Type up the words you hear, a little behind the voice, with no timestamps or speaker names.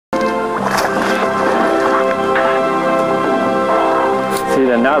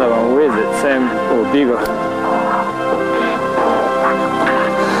Did another one with it, same or bigger.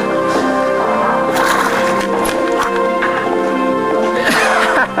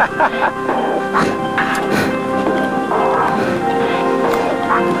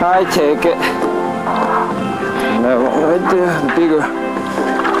 I take it. Another one right there, bigger.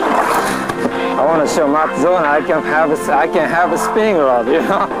 I want to show Matt Zona I can have a spinning rod, you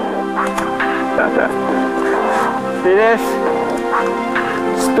know. See this?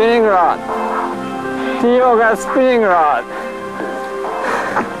 Spinning rod. Theo got a spinning rod.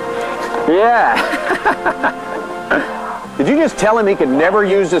 Yeah. Did you just tell him he could never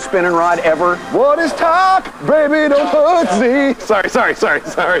use the spinning rod ever? What is talk? Baby, don't hurt me. Sorry.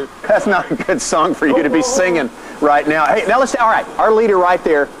 That's not a good song for you to be singing right now. Hey, now let's, all right, our leader right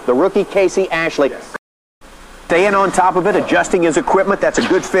there, the rookie Casey Ashley. Yes. Staying on top of it, adjusting his equipment. That's a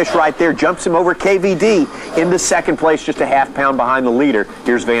good fish right there. Jumps him over KVD into second place, just a half pound behind the leader.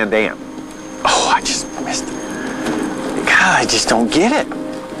 Here's Van Dam. Oh, I just missed it. God, I just don't get it.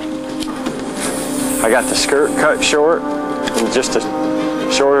 I got the skirt cut short, and just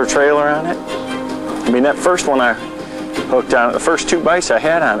a shorter trailer on it. I mean, that first one I hooked on, the first 2 bites I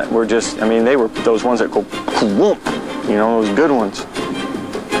had on it were just, I mean, they were those ones that go whoop, you know, those good ones.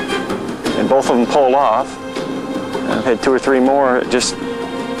 And both of them pulled off. I've had 2 or 3 more that just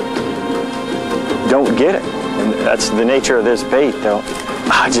don't get it. And that's the nature of this bait, though.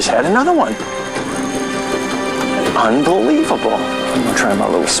 I just had another one. Unbelievable. I'm gonna try my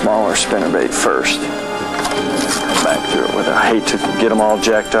little smaller spinnerbait first. Come back through it with it. I hate to get them all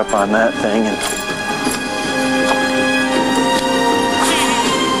jacked up on that thing. And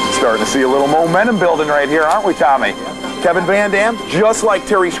Starting to see a little momentum building right here, aren't we, Tommy? Kevin Van Dam, just like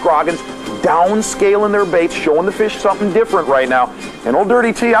Terry Scroggins, downscaling their baits, showing the fish something different right now. And old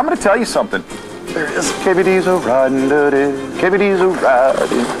Dirty T, I'm going to tell you something. There it is. KVD's a riding dirty. KVD's a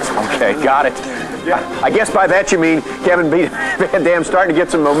riding. Okay, got it. Yeah. I guess by that you mean Kevin Van Dam starting to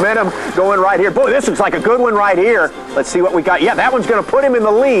get some momentum going right here. Boy, this looks like a good one right here. Let's see what we got. Yeah, that one's going to put him in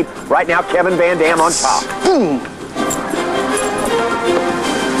the lead. Right now, Kevin Van Dam on top.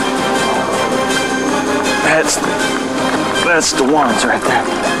 That's the ones right there.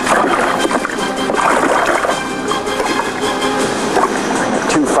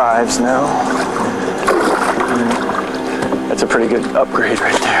 2 5s now. That's a pretty good upgrade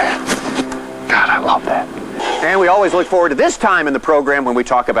right there. God, I love that. And we always look forward to this time in the program when we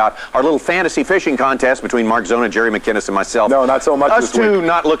talk about our little fantasy fishing contest between Mark Zona, Jerry McInnes, and myself. No, not so much Us this week. two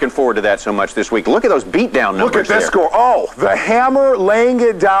not looking forward to that so much this week. Look at those beatdown numbers. Look at this there. score. Oh, the Hammer laying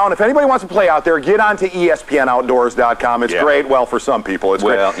it down. If anybody wants to play out there, get on to ESPNOutdoors.com. It's great. Well, for some people, it's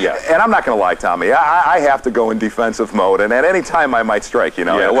great. Yeah. And I'm not going to lie, Tommy. I have to go in defensive mode, and at any time I might strike, you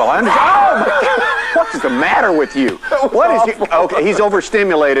know. Yeah, well, I understand. Oh, my God. What is the matter with you? What is you? Okay, he's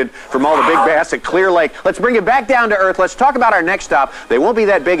overstimulated from all the big bass at Clear Lake. Let's bring it back down to earth. Let's talk about our next stop. They won't be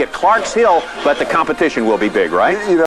that big at Clark's Hill, but the competition will be big, right?